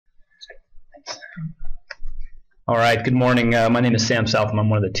All right, good morning. My name is Sam Southam. I'm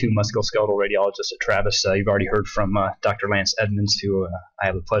one of the two musculoskeletal radiologists at Travis. You've already heard from Dr. Lance Edmonds, who I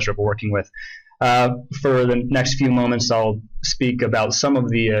have the pleasure of working with. For the next few moments, I'll speak about some of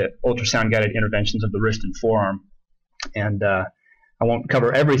the ultrasound-guided interventions of the wrist and forearm. And I won't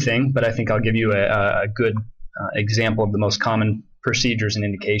cover everything, but I think I'll give you a good example of the most common procedures and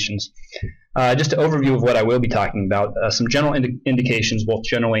indications. Just an overview of what I will be talking about. Some general indications, both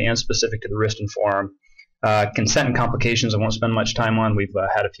generally and specific to the wrist and forearm. Consent and complications I won't spend much time on. We've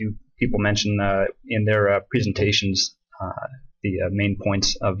had a few people mention in their presentations the main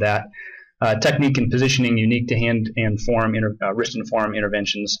points of that. Technique and positioning unique to hand and forearm, wrist and forearm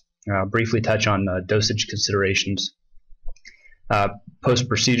interventions. Briefly touch on dosage considerations.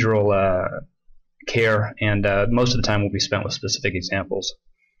 Post-procedural care, and most of the time will be spent with specific examples.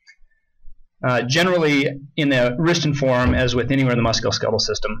 Generally, in the wrist and forearm, as with anywhere in the musculoskeletal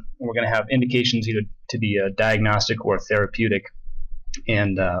system, we're going to have indications either to be diagnostic or therapeutic.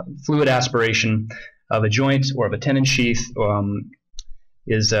 And fluid aspiration of a joint or of a tendon sheath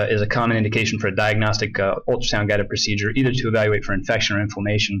is a common indication for a diagnostic ultrasound-guided procedure, either to evaluate for infection or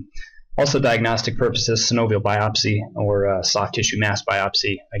inflammation. Also, diagnostic purposes, synovial biopsy or soft tissue mass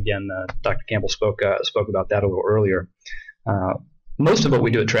biopsy. Again, Dr. Campbell spoke about that a little earlier. Most of what we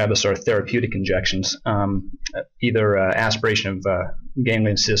do at Travis are therapeutic injections, either aspiration of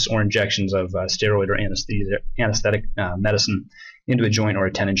ganglion cysts or injections of steroid or anesthetic medicine into a joint or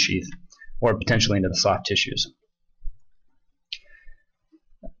a tendon sheath, or potentially into the soft tissues.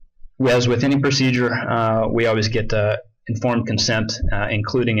 As with any procedure, we always get informed consent,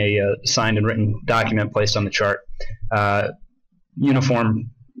 including a signed and written document placed on the chart.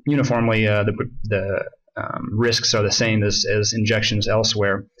 Uniformly, the risks are the same as injections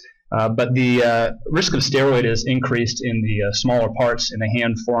elsewhere, but the risk of steroid is increased in the smaller parts in the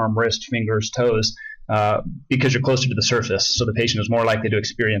hand, forearm, wrist, fingers, toes, because you're closer to the surface, so the patient is more likely to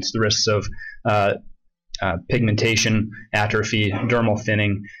experience the risks of pigmentation, atrophy, dermal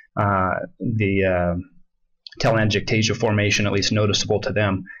thinning, the telangiectasia formation, at least noticeable to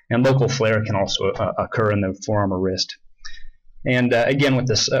them, and local flare can also occur in the forearm or wrist. And again, with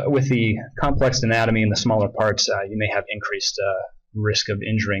this, with the complex anatomy in the smaller parts, you may have increased risk of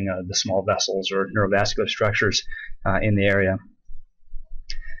injuring the small vessels or neurovascular structures in the area.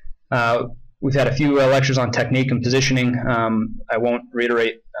 We've had a few lectures on technique and positioning. I won't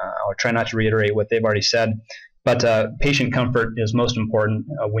reiterate, or try not to reiterate what they've already said, but patient comfort is most important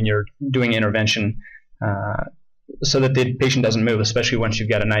when you're doing intervention, so that the patient doesn't move, especially once you've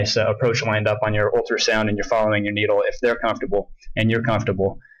got a nice approach lined up on your ultrasound and you're following your needle. If they're comfortable and you're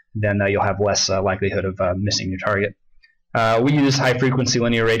comfortable, then you'll have less likelihood of missing your target. We use high-frequency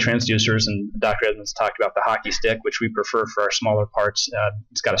linear array transducers, and Dr. Edmonds talked about the hockey stick, which we prefer for our smaller parts.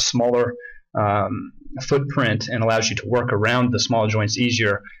 It's got a smaller footprint and allows you to work around the small joints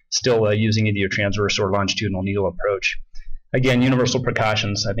easier, still using either your transverse or longitudinal needle approach. Again, universal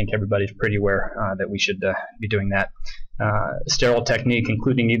precautions. I think everybody's pretty aware that we should be doing that. Sterile technique,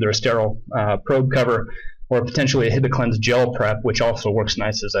 including either a sterile probe cover or potentially a HibiCleanse gel prep, which also works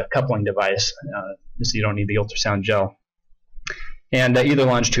nice as a coupling device, so you don't need the ultrasound gel. And either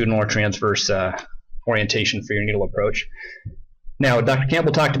longitudinal or transverse orientation for your needle approach. Now, Dr.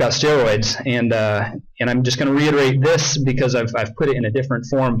 Campbell talked about steroids, and I'm just going to reiterate this because I've put it in a different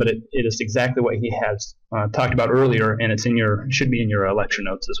form, but it is exactly what he has talked about earlier, and it's in should be in your lecture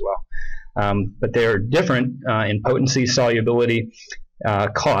notes as well. But they're different in potency, solubility,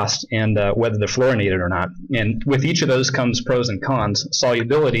 cost, and whether they're fluorinated or not. And with each of those comes pros and cons.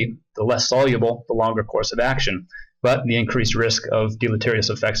 Solubility, the less soluble, the longer course of action, but the increased risk of deleterious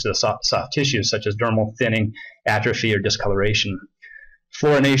effects to the soft tissues, such as dermal thinning, atrophy, or discoloration.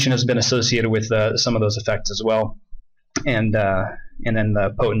 Fluorination has been associated with some of those effects as well, and then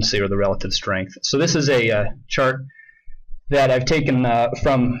the potency or the relative strength. So this is a chart that I've taken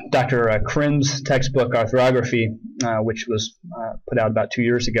from Dr. Krim's textbook, Arthrography, which was put out about 2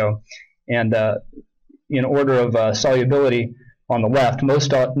 years ago. And in order of solubility, on the left, most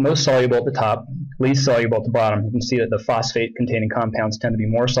soluble at the top, least soluble at the bottom. You can see that the phosphate-containing compounds tend to be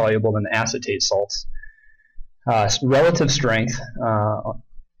more soluble than the acetate salts. Relative strength, the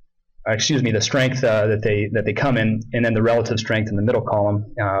strength that they come in, and then the relative strength in the middle column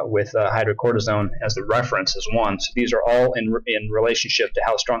with hydrocortisone as the reference is 1. So these are all in relationship to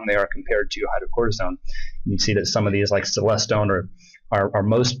how strong they are compared to hydrocortisone. You can see that some of these, like celestone, are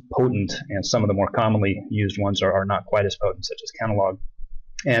most potent, and some of the more commonly used ones are not quite as potent, such as Kenalog,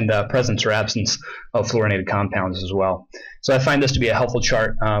 and presence or absence of fluorinated compounds as well. So I find this to be a helpful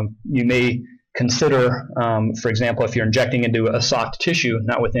chart. You may consider, for example, if you're injecting into a soft tissue,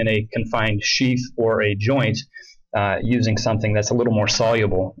 not within a confined sheath or a joint, using something that's a little more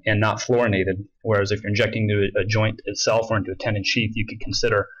soluble and not fluorinated. Whereas if you're injecting into a joint itself or into a tendon sheath, you could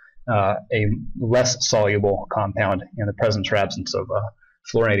consider a less soluble compound, and the presence or absence of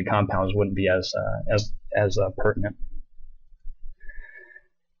fluorinated compounds wouldn't be as pertinent.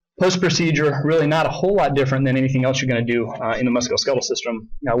 Post-procedure, really not a whole lot different than anything else you're going to do in the musculoskeletal system.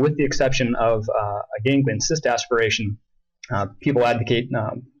 Now, with the exception of a ganglion cyst aspiration, people advocate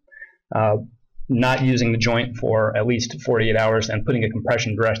not using the joint for at least 48 hours and putting a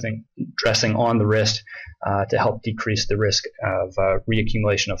compression dressing on the wrist to help decrease the risk of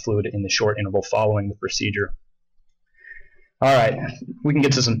reaccumulation of fluid in the short interval following the procedure. All right, we can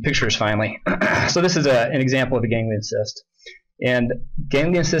get to some pictures finally. So this is an example of a ganglion cyst. And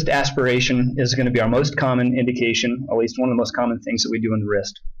ganglion cyst aspiration is going to be our most common indication, at least one of the most common things that we do in the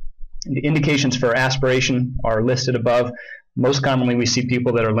wrist. And the indications for aspiration are listed above. Most commonly, we see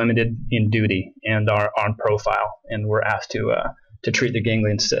people that are limited in duty and are on profile, and we're asked to treat the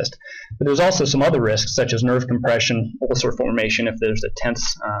ganglion cyst. But there's also some other risks, such as nerve compression, ulcer formation if there's a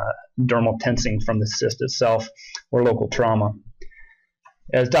tense dermal tensing from the cyst itself, or local trauma.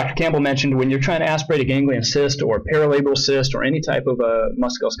 As Dr. Campbell mentioned, when you're trying to aspirate a ganglion cyst or a paralabral cyst or any type of a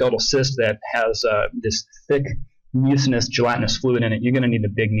musculoskeletal cyst that has this thick, mucinous, gelatinous fluid in it, you're going to need a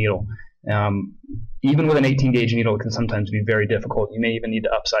big needle. Even with an 18-gauge needle, it can sometimes be very difficult. You may even need to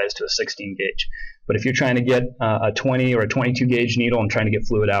upsize to a 16-gauge. But if you're trying to get a 20 or a 22-gauge needle and trying to get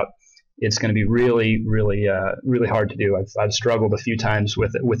fluid out, it's going to be really, really, really hard to do. I've struggled a few times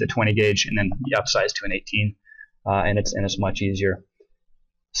with a 20-gauge, and then you upsize to an 18, and it's much easier.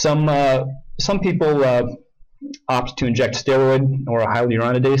 Some people opt to inject steroid or a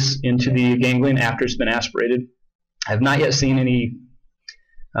hyaluronidase into the ganglion after it's been aspirated. I have not yet seen any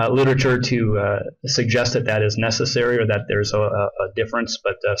literature to suggest that that is necessary or that there's a difference,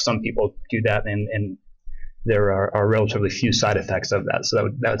 but some people do that, and there are relatively few side effects of that,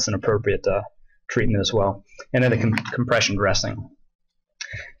 so that's an appropriate treatment as well. And then the compression dressing.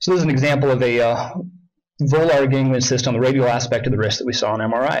 So this is an example of a volar ganglion cyst on the radial aspect of the wrist that we saw on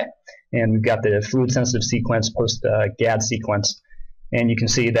MRI. And we've got the fluid-sensitive sequence, post-GAD sequence, and you can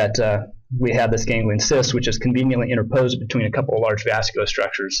see that we have this ganglion cyst, which is conveniently interposed between a couple of large vascular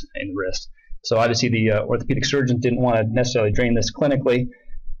structures in the wrist. So obviously the orthopedic surgeons didn't want to necessarily drain this clinically,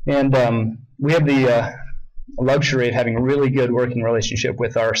 and we have the luxury of having a really good working relationship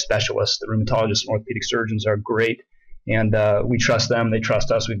with our specialists. The rheumatologists and orthopedic surgeons are great, and we trust them, they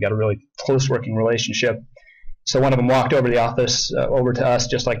trust us. We've got a really close working relationship. So one of them walked over the office, over to us,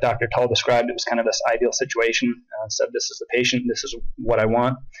 just like Dr. Tull described. It was kind of this ideal situation. Said, this is the patient, this is what I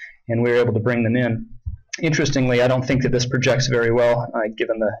want, and we were able to bring them in. Interestingly, I don't think that this projects very well,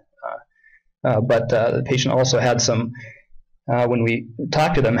 given but the patient also had some, when we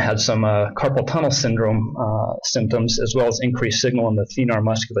talked to them, had some carpal tunnel syndrome symptoms, as well as increased signal in the thenar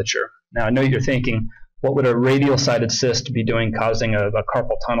musculature. Now, I know you're thinking, what would a radial-sided cyst be doing causing a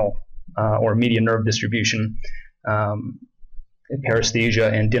carpal tunnel or median nerve distribution,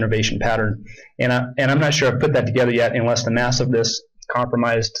 paresthesia, and denervation pattern? And I'm not sure I've put that together yet, unless the mass of this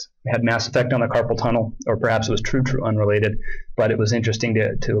had mass effect on the carpal tunnel, or perhaps it was true unrelated, but it was interesting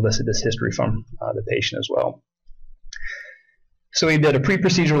to elicit this history from the patient as well. So we did a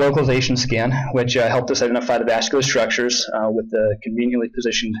pre-procedure localization scan, which helped us identify the vascular structures with the conveniently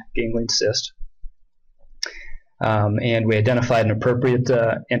positioned ganglion cyst. And we identified an appropriate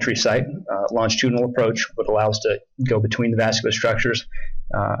entry site. Longitudinal approach would allow us to go between the vascular structures,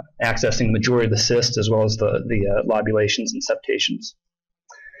 accessing the majority of the cyst as well as the lobulations and septations.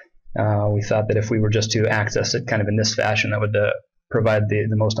 We thought that if we were just to access it kind of in this fashion, that would provide the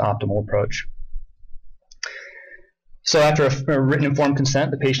most optimal approach. So after a written informed consent,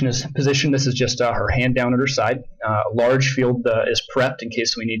 the patient is positioned. This is just her hand down at her side. A large field is prepped in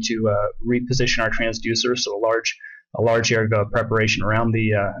case we need to reposition our transducer, so a large area of preparation around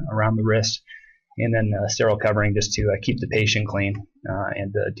the wrist, and then sterile covering just to keep the patient clean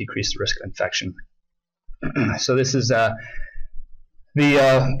and decrease the risk of infection. So this is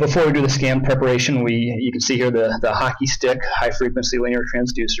before we do the scan preparation. You can see here the hockey stick high frequency linear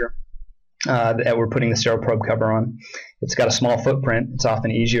transducer that we're putting the sterile probe cover on. It's got a small footprint. It's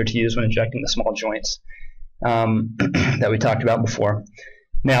often easier to use when injecting the small joints that we talked about before.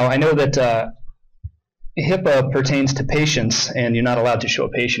 Now, I know that HIPAA pertains to patients, and you're not allowed to show a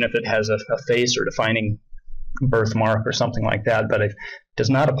patient if it has a face or defining birthmark or something like that, but it does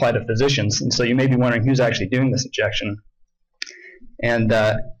not apply to physicians. And so you may be wondering who's actually doing this injection. And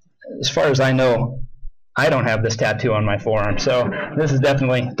as far as I know, I don't have this tattoo on my forearm, so this is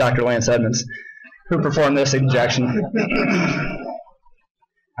definitely Dr. Lance Edmonds who performed this injection.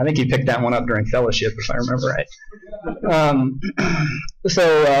 I think he picked that one up during fellowship, if I remember right.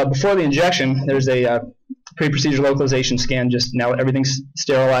 So before the injection, there's a pre-procedure localization scan. Just now everything's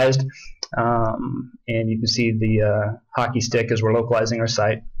sterilized, and you can see the hockey stick as we're localizing our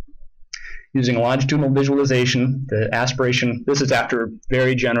site. Using a longitudinal visualization, the aspiration, this is after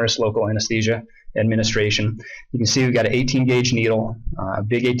very generous local anesthesia administration. You can see we've got an 18-gauge needle, a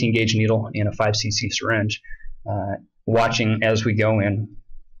big 18-gauge needle, and a 5 cc syringe. Watching as we go in.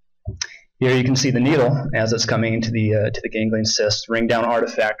 Here you can see the needle as it's coming into the ganglion cyst, ring down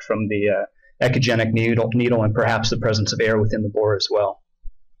artifact from the echogenic needle and perhaps the presence of air within the bore as well.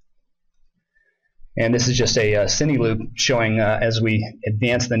 And this is just a cine loop showing as we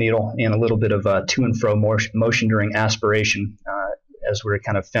advance the needle in a little bit of to and fro motion during aspiration as we're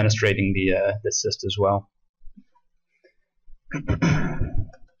kind of fenestrating the cyst as well.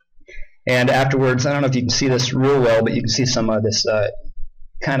 And afterwards, I don't know if you can see this real well, but you can see some of this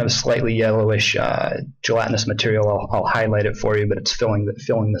kind of slightly yellowish gelatinous material. I'll highlight it for you, but it's filling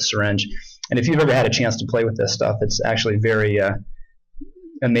the syringe. And if you've ever had a chance to play with this stuff, it's actually very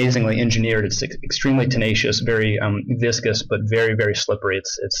amazingly engineered. It's extremely tenacious, very viscous, but very, very slippery.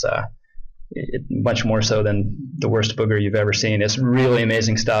 It's much more so than the worst booger you've ever seen. It's really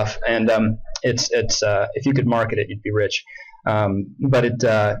amazing stuff, and it's if you could market it, you'd be rich. But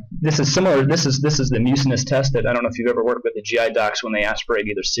this is similar. This is the mucinous test that I don't know if you've ever worked with the GI docs when they aspirate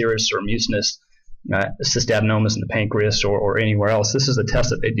either serous or mucinous cystadenomas in the pancreas or anywhere else. This is the test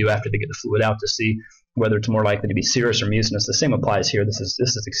that they do after they get the fluid out to see whether it's more likely to be serous or mucinous. The same applies here. This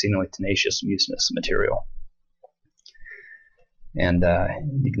is exceedingly tenacious mucinous material, and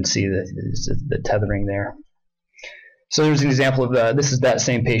you can see the tethering there. So there's an example of this is that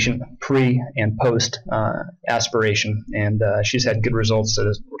same patient pre and post aspiration, and she's had good results.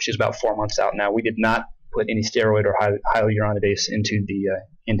 So she's about 4 months out now. We did not put any steroid or hyaluronidase into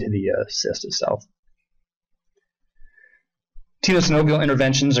the cyst itself. Tenosynovial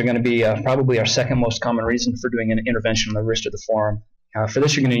interventions are going to be probably our second most common reason for doing an intervention on the wrist or the forearm. For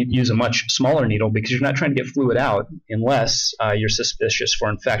this, you're going to use a much smaller needle because you're not trying to get fluid out unless you're suspicious for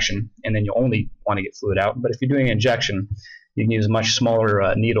infection, and then you only want to get fluid out. But if you're doing an injection, you can use a much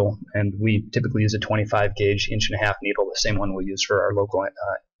smaller needle, and we typically use a 25-gauge 1.5-inch needle, the same one we'll use for our local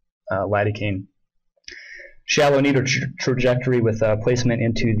lidocaine. Shallow needle trajectory with placement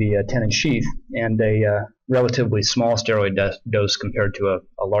into the tendon sheath, and a relatively small steroid dose compared to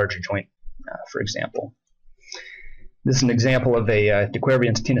a larger joint, for example. This is an example of a de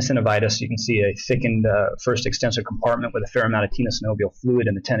Quervain's tenosynovitis. You can see a thickened first extensor compartment with a fair amount of tenosynovial fluid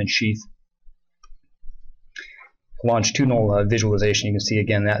in the tendon sheath. Longitudinal visualization, you can see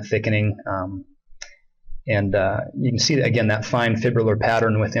again that thickening, and you can see again that fine fibrillar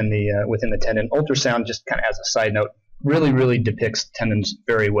pattern within the tendon. Ultrasound, just kind of as a side note, really depicts tendons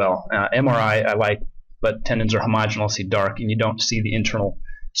very well. MRI I like, but tendons are homogeneously dark, and you don't see the internal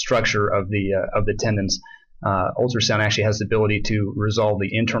structure of the tendons. Ultrasound actually has the ability to resolve the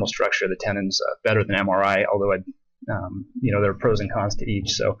internal structure of the tendons better than MRI, although there are pros and cons to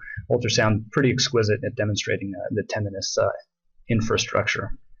each. So ultrasound pretty exquisite at demonstrating the tendinous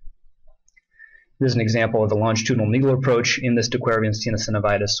infrastructure. This is an example of the longitudinal needle approach in this de Quervain's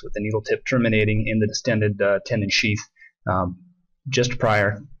tenosynovitis, with the needle tip terminating in the distended tendon sheath just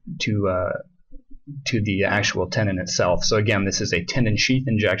prior to the actual tendon itself. So again, this is a tendon sheath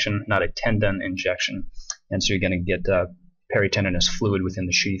injection, not a tendon injection, and so you're going to get peritendinous fluid within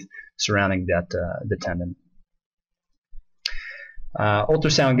the sheath surrounding the tendon.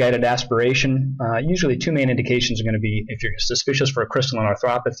 Ultrasound guided aspiration. Usually two main indications are going to be if you're suspicious for a crystalline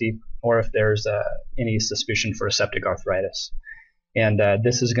arthropathy or if there's any suspicion for a septic arthritis. And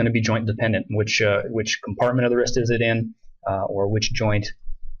this is going to be joint dependent. Which compartment of the wrist is it in, or which joint.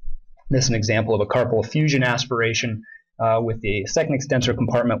 This is an example of a carpal effusion aspiration with the second extensor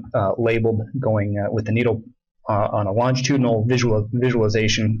compartment labeled, going with the needle on a longitudinal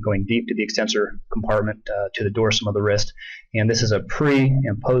visualization going deep to the extensor compartment to the dorsum of the wrist. And this is a pre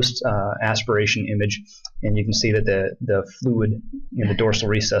and post aspiration image, and you can see that the fluid in the dorsal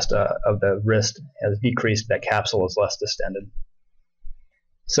recess of the wrist has decreased. That capsule is less distended.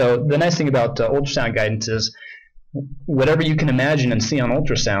 So the nice thing about ultrasound guidance is whatever you can imagine and see on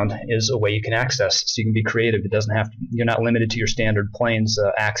ultrasound is a way you can access. So you can be creative. It doesn't have to. You're not limited to your standard planes,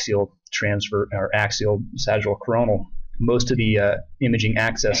 axial, transfer, or axial, sagittal, coronal. Most of the imaging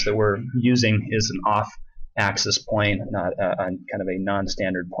access that we're using is an off-axis plane, not kind of a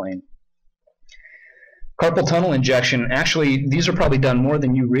non-standard plane. Carpal tunnel injection, actually, these are probably done more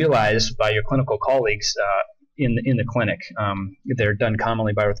than you realize by your clinical colleagues in the clinic. They're done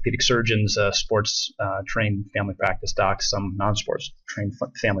commonly by orthopedic surgeons, sports trained family practice docs, some non-sports trained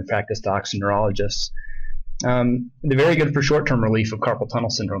family practice docs, and neurologists. They're very good for short-term relief of carpal tunnel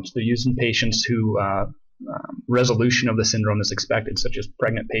syndromes. They're used in patients who resolution of the syndrome is expected, such as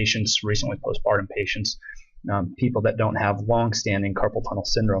pregnant patients, recently postpartum patients, people that don't have long-standing carpal tunnel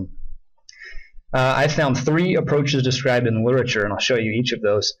syndrome. I found 3 approaches described in the literature, and I'll show you each of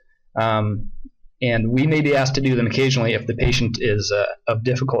those. And we may be asked to do them occasionally if the patient is of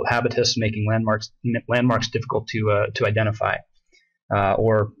difficult habitus, making landmarks difficult to identify.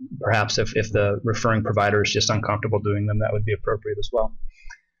 Or perhaps if the referring provider is just uncomfortable doing them, that would be appropriate as well.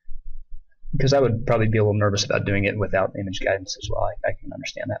 Because I would probably be a little nervous about doing it without image guidance as well. I can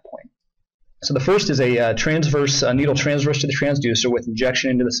understand that point. So the first is a needle transverse to the transducer with injection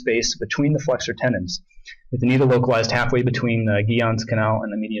into the space between the flexor tendons, with the needle localized halfway between the Guillen's canal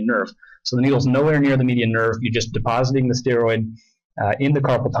and the median nerve. So the needle's nowhere near the median nerve. You're just depositing the steroid in the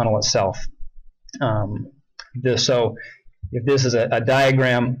carpal tunnel itself. So if this is a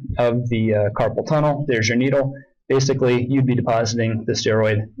diagram of the carpal tunnel, there's your needle. Basically, you'd be depositing the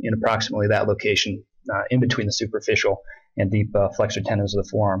steroid in approximately that location in between the superficial and deep flexor tendons of the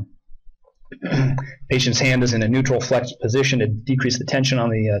forearm. Patient's hand is in a neutral flexed position to decrease the tension on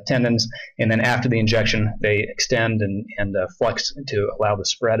the tendons, and then after the injection, they extend and flex to allow the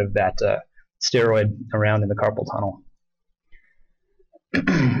spread of that steroid around in the carpal tunnel.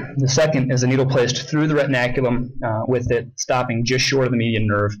 The second is a needle placed through the retinaculum with it stopping just short of the median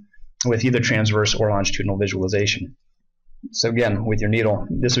nerve with either transverse or longitudinal visualization. So again, with your needle,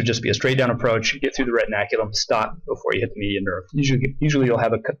 this would just be a straight down approach, get through the retinaculum, stop before you hit the median nerve. Usually you'll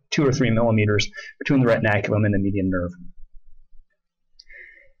have 2 or 3 millimeters between the retinaculum and the median nerve.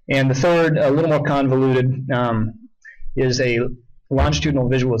 And the third, a little more convoluted, is a longitudinal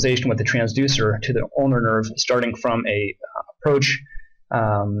visualization with the transducer to the ulnar nerve, starting from a approach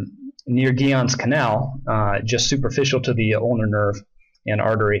near Guillen's canal, just superficial to the ulnar nerve and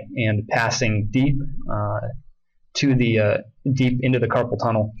artery, and passing deep deep into the carpal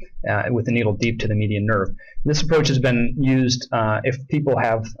tunnel with the needle deep to the median nerve. This approach has been used if people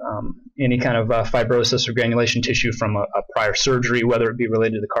have any kind of fibrosis or granulation tissue from a prior surgery, whether it be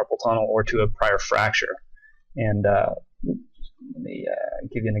related to the carpal tunnel or to a prior fracture. And let me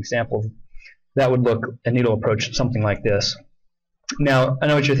give you an example. That would look a needle approach something like this. Now, I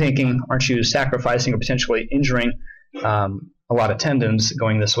know what you're thinking. Aren't you sacrificing or potentially injuring a lot of tendons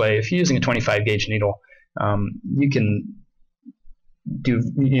going this way? If you're using a 25 gauge needle, you can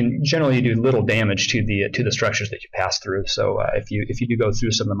generally do little damage to the structures that you pass through. So if you do go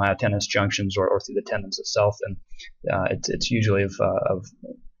through some of the myotendinous junctions or through the tendons itself, then it's usually of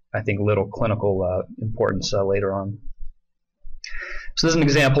I think little clinical importance later on. So this is an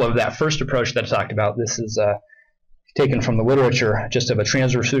example of that first approach that I talked about. This is taken from the literature, just of a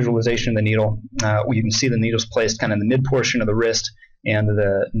transverse visualization of the needle. You can see the needle's placed kind of in the mid portion of the wrist, and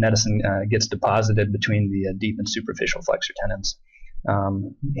the medicine gets deposited between the deep and superficial flexor tendons.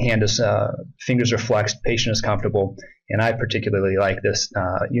 Fingers are flexed, patient is comfortable, and I particularly like this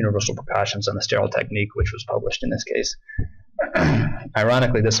universal precautions on the sterile technique, which was published in this case.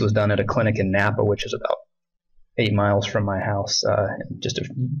 Ironically, this was done at a clinic in Napa, which is about 8 miles from my house, just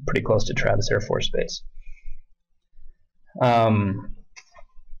pretty close to Travis Air Force Base.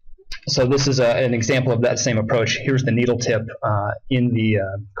 So this is an example of that same approach. Here's the needle tip in the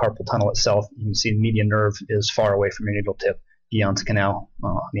carpal tunnel itself. You can see the median nerve is far away from your needle tip, Guillen's canal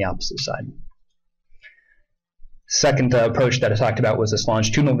on the opposite side. Second approach that I talked about was this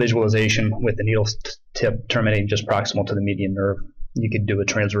longitudinal visualization with the needle tip terminating just proximal to the median nerve. You could do a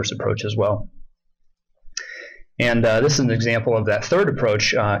transverse approach as well. And this is an example of that third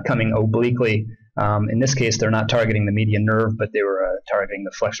approach coming obliquely. In this case, they're not targeting the median nerve, but they were targeting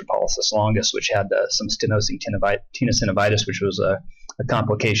the flexor pollicis longus, which had some stenosing tenosynovitis, which was a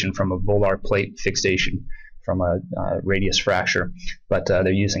complication from a volar plate fixation from a radius fracture. But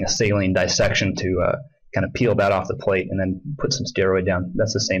they're using a saline dissection to kind of peel that off the plate and then put some steroid down.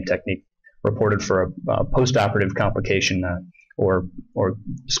 That's the same technique reported for a post-operative complication or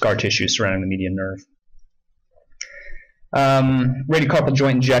scar tissue surrounding the median nerve. Radiocarpal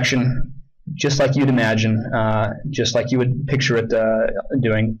joint injection, just like you'd imagine, just like you would picture it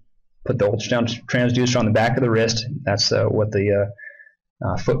doing. Put the ultrasound transducer on the back of the wrist. That's what the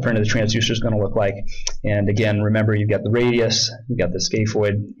footprint of the transducer is going to look like. And again, remember, you've got the radius, you've got the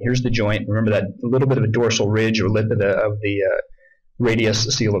scaphoid. Here's the joint. Remember that little bit of a dorsal ridge or lip of the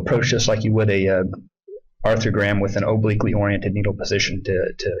radius, so you'll approach this like you would a arthrogram with an obliquely oriented needle position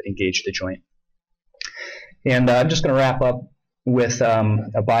to engage the joint. And I'm just going to wrap up with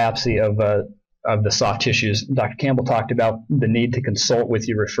a biopsy of the soft tissues. Dr. Campbell talked about the need to consult with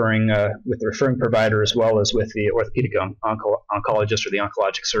your referring provider as well as with the orthopedic oncologist or the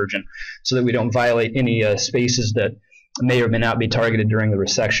oncologic surgeon, so that we don't violate any spaces that may or may not be targeted during the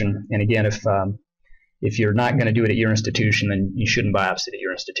resection. And again, if you're not going to do it at your institution, then you shouldn't biopsy it at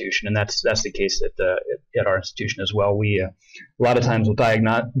your institution, and that's the case at our institution as well. We a lot of times will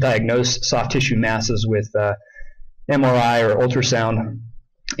diagnose soft tissue masses with MRI or ultrasound,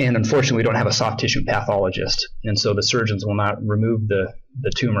 and unfortunately we don't have a soft tissue pathologist, and so the surgeons will not remove the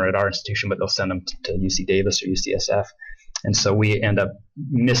tumor at our institution, but they'll send them to UC Davis or UCSF, and so we end up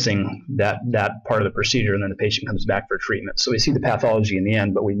missing that part of the procedure, and then the patient comes back for treatment. So we see the pathology in the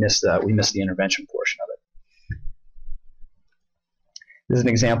end, but we miss the intervention portion of it. This is an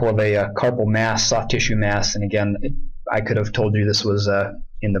example of a carpal mass, soft tissue mass, and again, I could have told you this was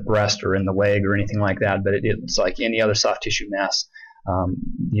in the breast or in the leg or anything like that, but it's like any other soft tissue mass.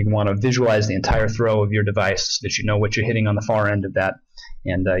 You want to visualize the entire throw of your device so that you know what you're hitting on the far end of that,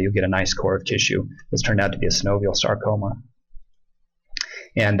 and you'll get a nice core of tissue. This turned out to be a synovial sarcoma.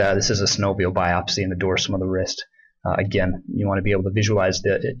 And this is a synovial biopsy in the dorsum of the wrist. Again, you want to be able to visualize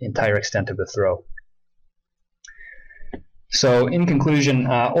the entire extent of the throw. So in conclusion,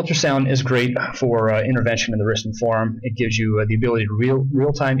 ultrasound is great for intervention in the wrist and forearm. It gives you the ability to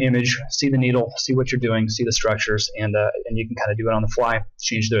real-time image, see the needle, see what you're doing, see the structures, and you can kind of do it on the fly,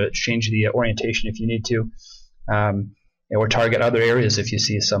 change the orientation if you need to, or target other areas if you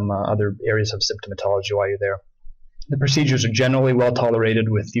see some other areas of symptomatology while you're there. The procedures are generally well tolerated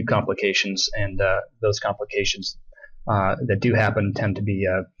with few complications, and those complications that do happen tend to be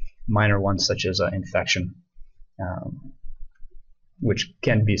minor ones, such as infection, which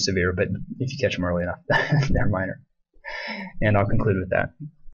can be severe, but if you catch them early enough, they're minor. And I'll conclude with that.